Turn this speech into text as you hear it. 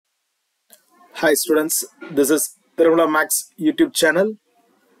Hi students, this is tirumalamaths YouTube channel.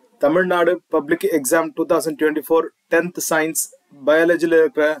 Tamil Nadu Public Exam 2024 10th Science Biology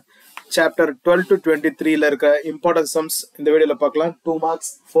chapter 12 to 23 important sums in the video பார்க்கலாம் 2 marks,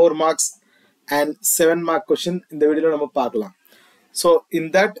 4 marks and 7 mark question in the video நம்ம பார்க்கலாம். So in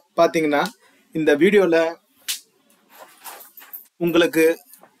that பாத்தீங்கன்னா இந்த வீடியோல உங்களுக்கு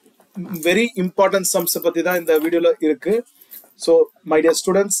very important sums பத்தி தான் இந்த வீடியோல இருக்கு. So my dear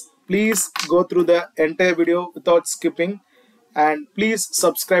students, please go through the entire video without skipping and please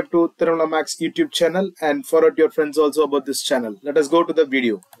subscribe to tirumalamaths YouTube channel and forward your friends also about this channel. Let us go to the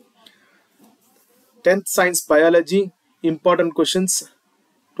video. 10th Science Biology important questions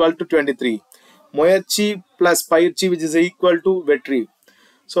 12 to 23. Moyarchi plus Payirchi which is equal to Vetri.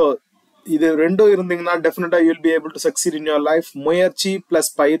 So இது ரெண்டும் இருந்தீங்கன்னா definitely you will be able to succeed in your life. Moyarchi plus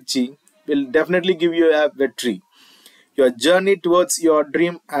Payirchi will definitely give you a Vetri. Your journey towards your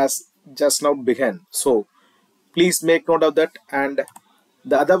dream has just now begun. So please make note of that. And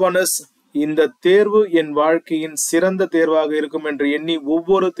the other one is இந்த தேர்வு என் வாழ்க்கையின் சிறந்த தேர்வாக இருக்கும் என்று எண்ணி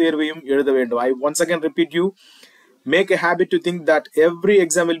ஒவ்வொரு தேர்வையும் எழுத வேண்டும். I once again repeat you, make a habit to think that every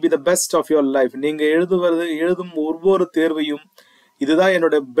exam will be the best of your life. நீங்க எழுதும் ஒவ்வொரு தேர்வையும் இதுதான்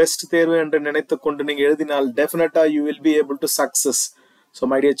என்னோட பெஸ்ட் தேர்வு என்று நினைத்து கொண்டு நீங்க எழுதினால் definitely you will be able to success. So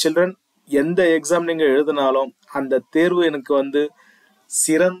my dear children, எந்த எக்ஸாம் நீங்க எழுதினாலும் அந்த தேர்வு எனக்கு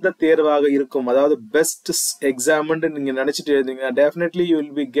சிறந்த தேர்வாக இருக்கும். அதாவது பெஸ்ட் எக்ஸாம்னு நீங்க நினைச்சிட்டு எழுதுங்க, definitely you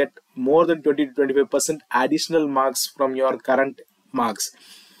will be get more than 20 to 25% additional marks from your current marks.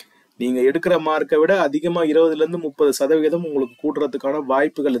 நீங்க எடுக்கிற மார்க்கை விட அதிகமா 20 இருந்து 30% உங்களுக்கு கூட்டுறதுக்கான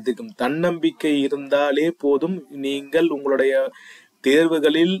வாய்ப்புகள் இருக்கும். தன்னம்பிக்கை இருந்தாலே போதும், நீங்கள் உங்களுடைய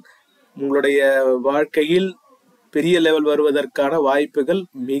தேர்வுகளில் உங்களுடைய வாழ்க்கையில் பெரிய லெவல் வருவதற்கான வாய்ப்புகள்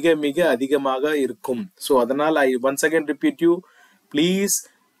மிக மிக அதிகமாக இருக்கும். So அதனால் I once again repeat you, please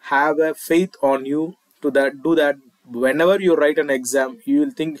have a faith on you to do that. Whenever you write an exam, you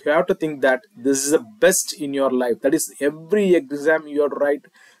have to think that this is the best in your life. That is, every exam you have to write,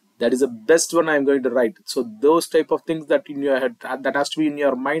 that is the best one I am going to write. So those type of things that in your head, that has to be in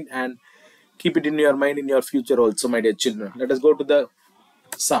your mind, and keep it in your mind in your future also, my dear children. Let us go to the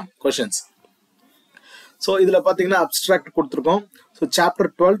some questions. So இதுல பாத்தீங்கன்னா abstract கொடுத்திருக்கோம். So chapter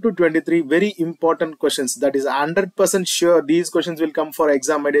 12 to 23 very important questions. That is 100% sure these questions will come for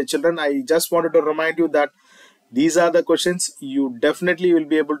exam, my dear children. I just wanted to remind you that these are the questions you definitely will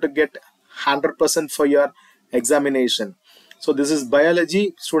be able to get 100% for your examination. So this is biology,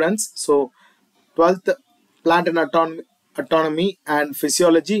 students. So 12th plant and autonomy and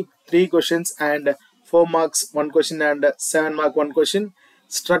physiology 3 questions and 4 marks 1 question and 7 mark 1 question.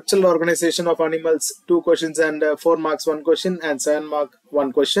 Structural organization of animals 2 questions and 4 marks 1 question and 7 mark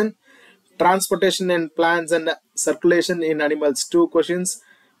 1 question. Transportation in plants and circulation in animals 2 questions,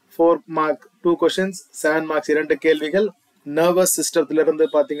 4 mark 2 questions, 7 marks 2 கேள்விகள். Nervous system இருந்து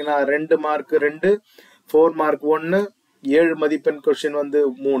பாத்தீங்கன்னா 2 mark 2, 4 mark 1, 7 மதிப்பெண் question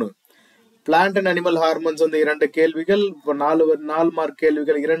 3. Plant and animal hormones 2 கேள்விகள், 4 mark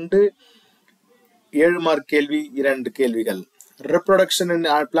கேள்விகள் 2, 7 mark கேள்வி 2 கேள்விகள். Reproduction in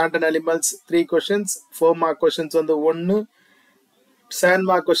plant and animals 3 questions, 4 mark questions 1, 7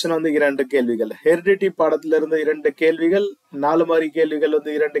 mark question 2 கேள்விகள். Heredity பாடத்துல இருந்து 2 கேள்விகள், 4 மாறி கேள்விகள்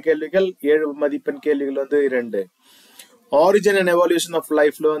 2 கேள்விகள், 7 மதிப்பெண் கேள்விகள் 2. Origin and evolution of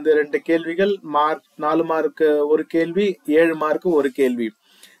life ல 2 கேள்விகள், 4 மார்க் 1 கேள்வி, 7 மார்க் 1 கேள்வி.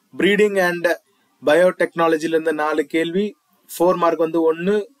 Breeding and biotechnology ல இருந்து 4 கேள்வி, 4 mark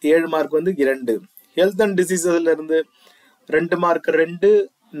 1, 7 mark 2. Health and diseases ல இருந்து 2 mark 2,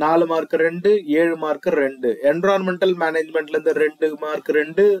 4 mark 2, 7 mark 2. Environmental management ல இருந்து 2 மார்க்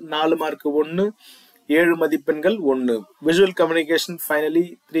 2, 4 மார்க் 1, 7 மதிப்பெண்கள் 1. Visual communication finally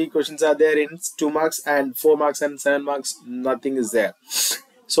 3 questions are there in 2 marks and 4 marks and 7 marks nothing is there.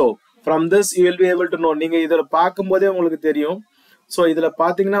 So from this you will be able to know. நீங்க இதல பாக்கும்போதே உங்களுக்கு தெரியும். So இதுல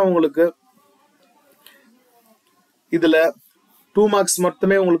பாத்தீங்கன்னா உங்களுக்கு இதுல 2 marks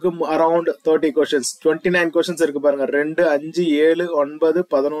மட்டுமே உங்களுக்கு around 30 questions, 29 questions இருக்கு பாருங்க. 2, 5, 7, 9, 11,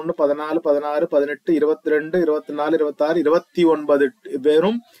 14, 16, 18, 22, 24, 26, 29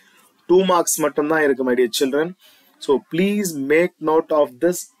 வெறும் 2 marks மட்டும் தான் இருக்கு, my dear children. So please make note of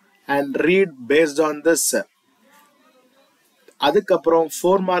this and read based on this. அதுக்கப்புறம்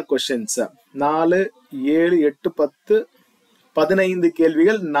 4 mark questions 4, 7, 8, 10, 15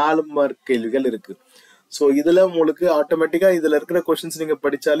 கேள்விகள், 4 mark கேள்விகள் இருக்கு. So இதுல உங்களுக்கு ஆட்டோமேட்டிக்கா இதுல இருக்கிற questions நீங்க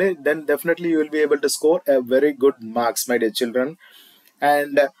படிச்சாலே then definitely you will be able to score a very good marks, my dear children.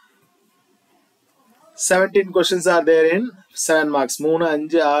 And 17 questions are there in 7 marks. 3, 5,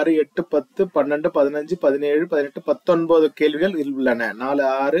 6, 8, 10, 12, 15, 17, 18, 19 கேள்விகள் உள்ளன. 4,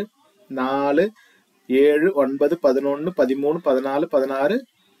 6, 4 7 9 11 13 14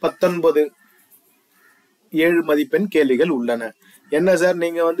 16 19 7 மதிப்பெண் கேள்விகள் உள்ளன. என்ன சார்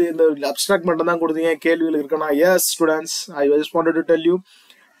நீங்க வந்து இந்த அப்ஸ்ட்ராக்ட் மட்டும் தான் கொடுத்தீங்க, கேள்விகள் இருக்கனா? Yes students, I just wanted to tell you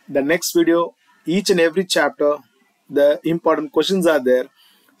the next video, each and every chapter the important questions are there,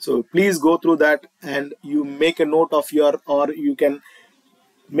 so please go through that and you make a note of your, or you can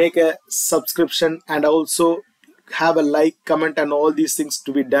make a subscription and also have a like, comment and all these things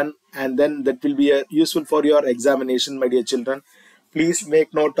to be done, and then that will be useful for your examination, my dear children. Please make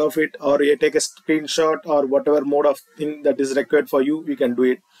note of it, or you take a screenshot or whatever mode of thing that is required for you, you can do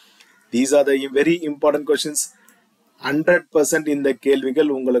it. These are the very important questions. 100% இந்த கேள்விகள்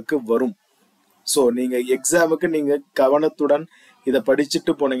உங்களுக்கு வரும். So நீங்கள் எக்ஸாமுக்கு நீங்கள் கவனத்துடன் இதை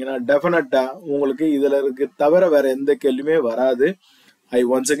படிச்சுட்டு போனீங்கன்னா டெஃபினட்டா உங்களுக்கு இதில் இருக்க தவிர வேற எந்த கேள்வியுமே வராது. I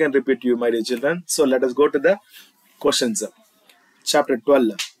once again repeat you, my dear children. So let us go to the questions. Chapter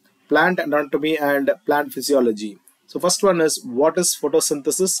 12, Plant Anatomy and Plant Physiology. So first one is, what is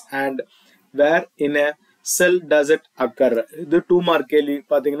photosynthesis and where in a cell does it occur? இது 2 mark கேள்வி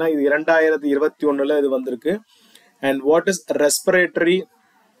பார்த்தீங்கன்னா இது 2021ல இது வந்திருக்கு. And what is respiratory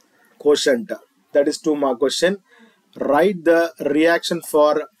quotient? That is 2 mark question. Write the reaction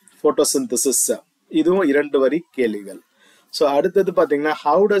for photosynthesis. இதுவும் 2 வரி கேள்விகள். So அடுத்தது பார்த்தீங்கன்னா,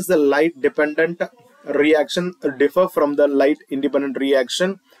 how does the light dependent reaction differ from the light independent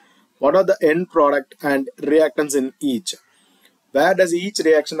reaction? What are the end product and reactants in each? Where does each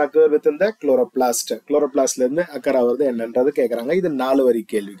reaction occur within the chloroplast? Chloroplastல இருந்து occur ஆகிறது என்னன்றது கேக்குறாங்க. இது 4 வரி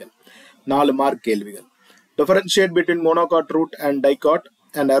கேள்விகள், 4 mark கேள்விகள். Differentiate between monocot root and dicot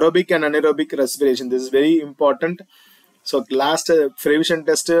and aerobic and anaerobic respiration. This is very important. So last revision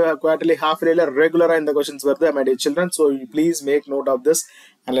test quarterly, half yearly, regular in the questions were there, my dear children. So please make note of this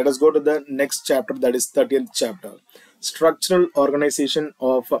and let us go to the next chapter, that is 13th chapter, structural organization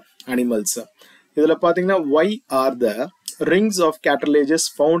of animals. Idhula pathina, why are the rings of cartilages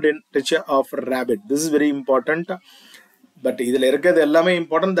found in tissue of rabbit? This is very important. But idhula irukadhu ellame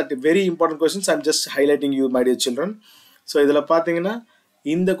important, that very important questions I'm just highlighting you, my dear children. So idhula pathina,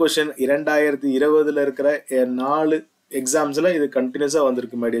 இந்த question 2020ல இருக்கிற 4 எக்ஸாம்ஸ்ல இது கண்டினியூஸா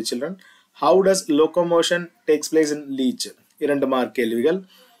வந்திருக்கு, my dear children. How does locomotion takes place in leech? 2 mark கேள்விகள்.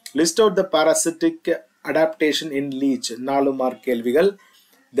 List out the parasitic adaptation in leech. 4 mark கேள்விகள்.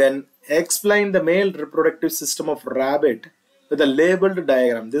 Then explain the male reproductive system of rabbit with a labeled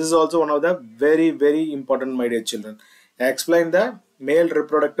diagram. This is also one of the very important, my dear children. Explain the male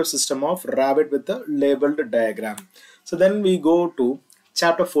reproductive system of rabbit with a labeled diagram. So then we go to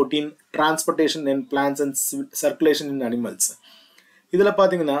chapter 14, transportation in plants and circulation in animals. Idhula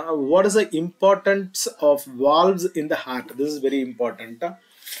pathina, what is the importance of valves in the heart? This is very important.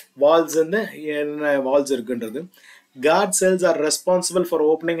 Valves in the valves irukundrathu. Guard cells are responsible for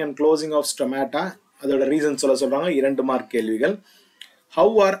opening and closing of stomata. Adoda reason solla solranga. 2 mark kelvigal. How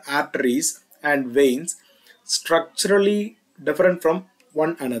are arteries and veins structurally different from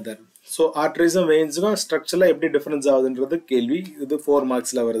one another? So arteries and veins structurally எப்படி difference ஆகுதுன்றது கேள்வி. இது 4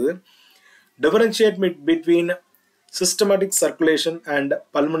 மார்க்ஸ்ல வருது. Differentiate between systematic circulation and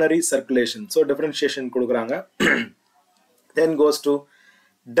pulmonary circulation. So differentiation கொடுக்குறாங்க. Then goes to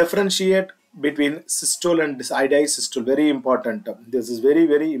differentiate between systole and diastole. Very important. This is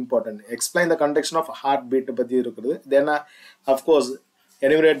very important. Explain the conduction of heartbeat பத்தி இருக்குது. Then of course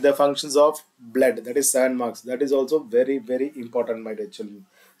enumerate the functions of blood. That is 7 marks. That is also very important, my dear children.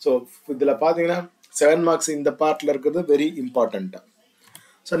 So idhula pathina 7 marks in the part la irukkudu very important.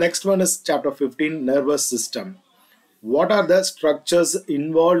 So next one is chapter 15, nervous system. What are the structures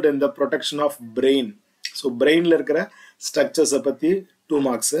involved in the protection of brain? So brain la irukra structures பத்தி 2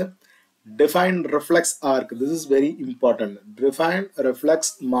 marks. Define reflex arc. This is very important. Define reflex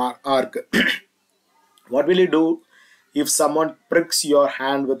arc. What will you do if someone pricks your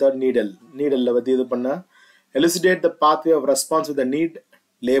hand with a needle? Needle la பத்தி இது பண்ண. Elucidate the pathway of response with a need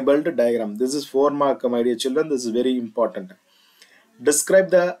labeled diagram. This is 4 mark, my dear children. This is very important. Describe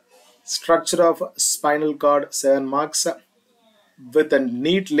the structure of spinal cord, 7 marks, with a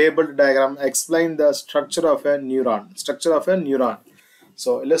neat labeled diagram. Explain the structure of a neuron. Structure of a neuron. So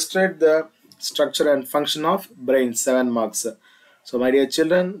illustrate the structure and function of brain, 7 marks. So my dear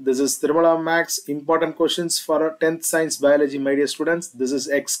children, this is tirumalamaths important questions for 10th science biology, my dear students. This is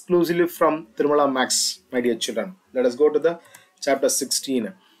exclusively from tirumalamaths, my dear children. Let us go to the chapter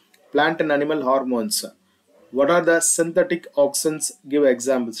 16, plant and animal hormones. What are the synthetic auxins? Give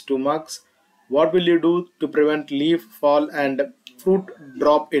examples, 2 marks. What will you do to prevent leaf fall and fruit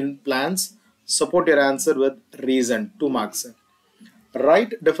drop in plants? Support your answer with reason, 2 marks.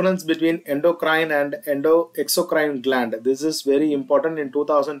 Write difference between endocrine and exocrine gland. This is very important. In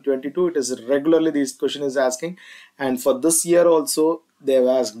 2022 it is regularly this question is asking, and for this year also they have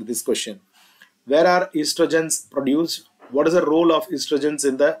asked this question. Where are estrogens produced? What is the role of estrogens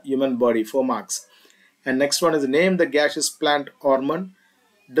in the human body? 4 marks. And next one is name the gaseous plant hormone.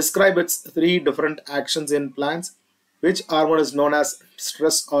 Describe its 3 different actions in plants. Which hormone is known as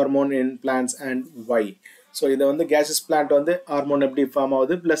stress hormone in plants and why? So இதை வந்து gaseous plant வந்து hormone எப்படி form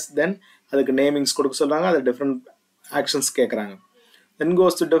ஆகுது plus தென் அதுக்கு நேமிங்ஸ் கொடுக்க சொல்கிறாங்க, அது different actions கேட்குறாங்க. Then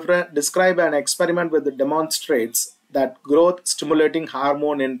goes to describe an experiment with demonstrates that growth stimulating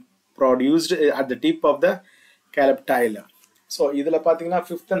hormone in produced at the tip of the calyptile. So இதில் பார்த்தீங்கன்னா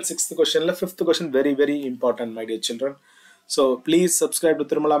 5th and 6th questionல 5th question very important, my dear children. So please subscribe to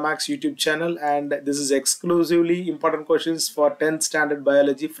tirumalamaths YouTube channel, and this is exclusively important questions for 10th standard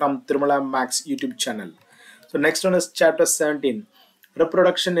biology from tirumalamaths YouTube channel. So next one is chapter 17,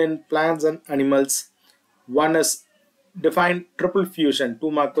 reproduction in plants and animals. One is define triple fusion,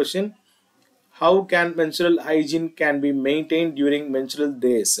 2 mark question. How can menstrual hygiene can be maintained during menstrual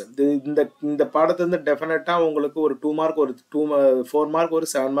days? இந்த பாடத்துல இருந்து டெஃபினட்டா உங்களுக்கு ஒரு 2 mark, ஒரு 4 mark, ஒரு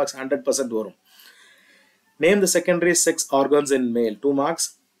 7 marks 100% வரும். Name the secondary sex organs in male, 2 marks.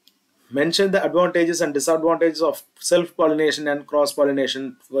 Mention the advantages and disadvantages of self-pollination and cross-pollination,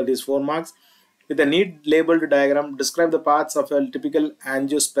 for these 4 marks. With a neat labeled diagram, describe the parts of a typical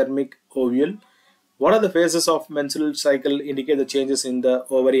angiospermic ovule. What are the phases of menstrual cycle indicate the changes in the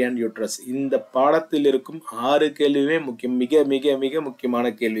ovary and uterus? இந்த பாடத்தில் இருக்கும் 6 கேள்வியே மிக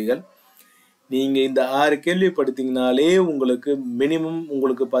முக்கியமான கேள்விகள். நீங்கள் இந்த 6 கேள்வி படித்தீங்கனாலே உங்களுக்கு மினிமம்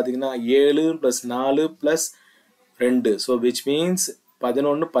உங்களுக்கு பார்த்தீங்கன்னா 7 + 4 + 2, ஸோ விச் மீன்ஸ்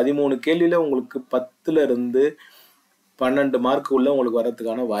 13 கேள்வியில் உங்களுக்கு 10ல் இருந்து 12 மார்க் உள்ள உங்களுக்கு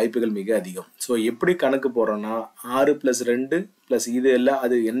வரதுக்கான வாய்ப்புகள் மிக அதிகம். ஸோ எப்படி கணக்கு போடுறோன்னா 6 + 2 + இது எல்லாம்,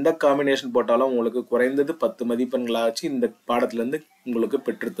 அது எந்த காம்பினேஷன் போட்டாலும் உங்களுக்கு குறைந்தது 10 மதிப்பெண்களாச்சு இந்த பாடத்துலேருந்து உங்களுக்கு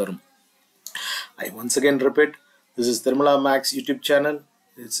பெற்றுத்தரும். I once again repeat, this is tirumalamaths YouTube channel.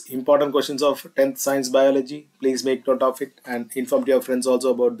 It's important questions of 10th science biology. Please make note of it and inform your friends also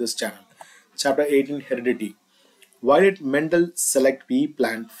about this channel. Chapter 18, heredity. Why did Mendel select pea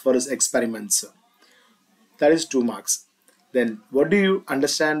plant for his experiments? That is 2 marks. Then what do you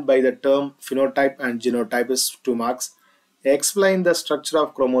understand by the term phenotype and genotype is 2 marks. Explain the structure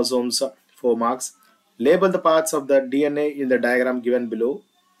of chromosomes, 4 marks. Label the parts of the DNA in the diagram given below.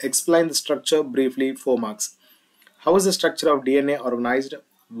 Explain the structure briefly, 4 marks. How is the structure of DNA organized?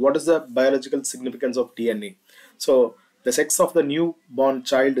 What is the biological significance of DNA? So the sex of the newborn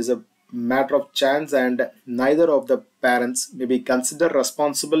child is a matter of chance and neither of the parents may be considered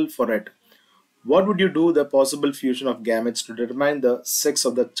responsible for it. What would you do the possible fusion of gametes to determine the sex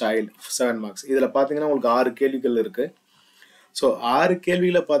of the child? 7 marks. இதில் பார்த்தீங்கன்னா உங்களுக்கு 6 கேள்விகள் இருக்கு. So 6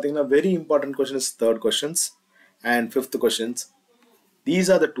 கேள்வியில் பார்த்தீங்கன்னா very important question is 3rd questions and 5th questions. These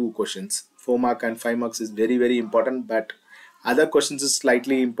are the 2 questions. 4 mark and 5 marks is very important, but other questions is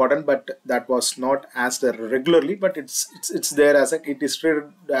slightly important, but that was not asked regularly, but it's there as a, it is treated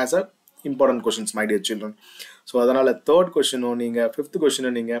as a important questions, my dear children. So அதனால 3rd question நீங்க 5th question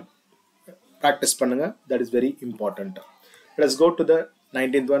நீங்க practice பண்ணுங்க, that is very important. Let's go to the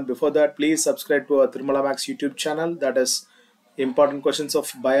 19th one. Before that, please subscribe to our tirumalamaths YouTube channel. That is important questions of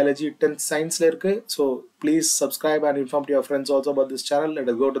biology 10th science la irukku. So please subscribe and inform to your friends also about this channel. Let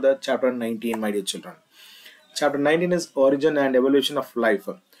us go to the chapter 19, my dear children. Chapter 19 is origin and evolution of life.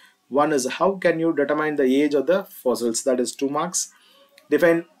 One is how can you determine the age of the fossils? That is 2 marks.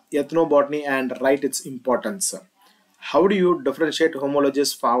 Define ethnobotany and write its importance. How do you differentiate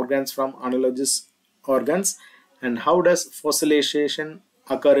homologous organs from analogous organs, and how does fossilization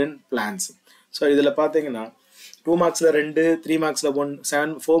occur in plants? So இதில் பார்த்தீங்கன்னா 2 marksல 2, 3 marksல 1,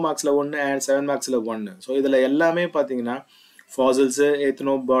 4 marksல 1 and 7 marksல 1. So இதில் எல்லாமே பார்த்தீங்கன்னா fossils,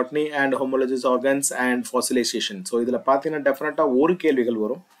 ethnobotany and homologous organs and fossilization. So இதில் பார்த்தீங்கன்னா டெஃபினட்டாக ஒரு கேள்விகள்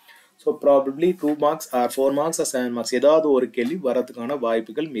வரும். So probably 2 marks or 4 marks or 7 marks ஏதாவது ஒரு கேள்வி வரதுக்கான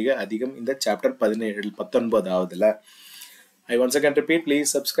வாய்ப்புகள் மிக அதிகம் இந்த chapter 19ஆவதுல. I once again repeat, please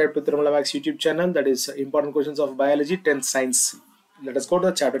subscribe to tirumalamaths YouTube channel. That is important questions of biology 10th science. Let us go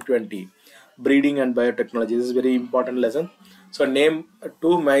to chapter 20, breeding and biotechnology. This is a very important lesson. So name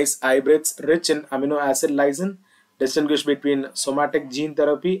 2 maize hybrids rich in amino acid lysine. Distinguish between somatic gene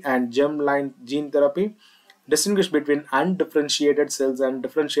therapy and germline gene therapy. Distinguish between undifferentiated cells and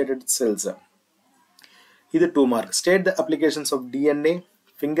differentiated cells. Either 2 marks. State the applications of DNA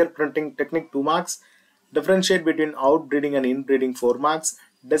fingerprinting technique, 2 marks. Differentiate between outbreeding and inbreeding, 4 marks.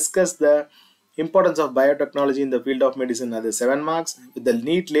 Discuss the importance of biotechnology in the field of medicine, other 7 marks. With the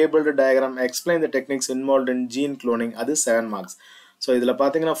neat labeled diagram, explain the techniques involved in gene cloning, other 7 marks. So இதில்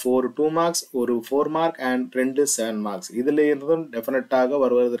பார்த்தீங்கன்னா 4 2 marks ஒரு 4 mark and 2 7 marks இதில் இருந்தும் டெஃபினட்டாக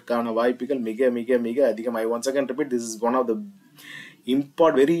வருவதற்கான வாய்ப்புகள் மிக மிக மிக அதிகம். I once again repeat, this is one of the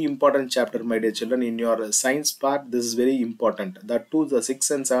very important chapter, my dear children. In your science part, this is very important. That too, the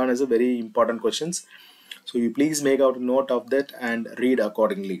 6 and 7 is a very important questions. So you please make out a note of that and read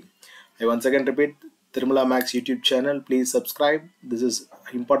accordingly. I once again repeat, Tirumala Maths YouTube channel, please subscribe. This is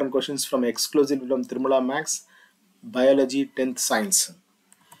important questions from exclusively from Tirumala Maths Biology 10th Science.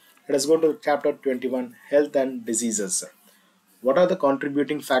 Let us go to chapter 21, Health and Diseases. What are the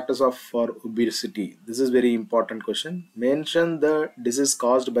contributing factors for obesity? This is very important question. Mention the disease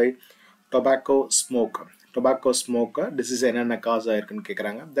caused by tobacco smoke. Tobacco smoke disease enna cause ஆயிருக்குன்னு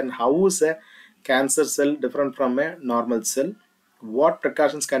கேக்குறாங்க. Then how is a cancer cell different from a normal cell? What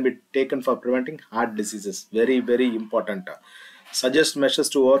precautions can be taken for preventing heart diseases? Very very important. Suggest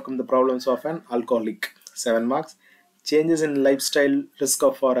measures to overcome the problems of an alcoholic. 7 marks. Changes in lifestyle risk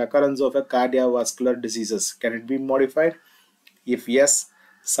for occurrence of a cardiovascular diseases. Can it be modified? If yes,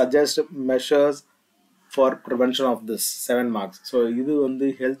 suggest measures for prevention of this. 7 marks. So இது வந்து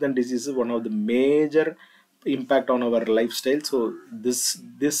health and disease is one of the major impact on our lifestyle. So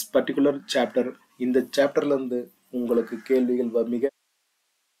this particular chapter, இந்த chapterல இருந்து உங்களுக்கு கேள்விகள்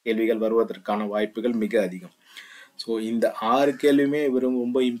வருவதற்கான வாய்ப்புகள் மிக அதிகம். ஸோ இந்த 6 கேள்வியுமே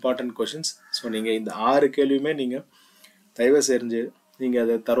ரொம்ப இம்பார்ட்டன்ட் கொஷின்ஸ். ஸோ நீங்கள் இந்த 6 கேள்வியுமே நீங்கள் தயவு செஞ்சு நீங்கள்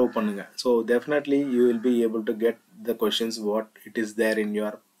அதை தரவு பண்ணுங்க. So definitely you will be able to get the questions what it is there in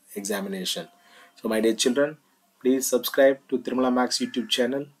your examination. So my dear children, please subscribe to Tirumala Maths YouTube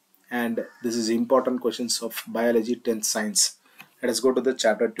channel, and this is important questions of biology 10th science. Let us go to the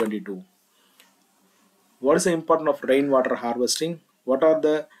chapter 22. What is the importance of rainwater harvesting? What are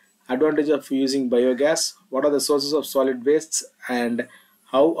the advantages of using biogas? What are the sources of solid wastes, and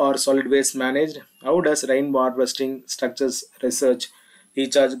how are solid waste managed? How does rainwater harvesting structures research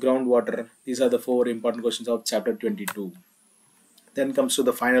recharge groundwater? These are the 4 important questions of chapter 22. Then comes to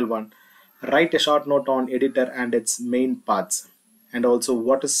the final one. Write a short note on editor and its main parts, and also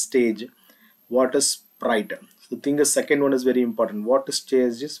what is stage, what is sprite. So I think the second one is very important. What is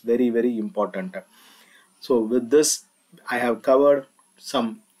stage is very very important. So with this I have covered some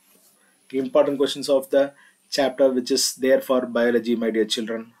important questions of the chapter which is there for biology, my dear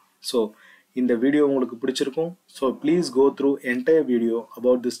children. So இந்த video உங்களுக்கு பிடிச்சிருக்கும். So please go through entire video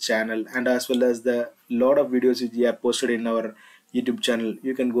about this channel, and as well as the lot of videos which we have posted in our YouTube channel.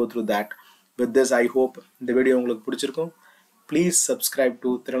 You can go through that. With this, I hope இந்த video உங்களுக்கு பிடிச்சிருக்கும். Please subscribe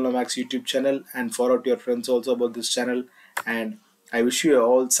to Tirumala Maths YouTube channel and forward to your friends also about this channel, and I wish you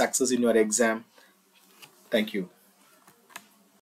all success in your exam. Thank you.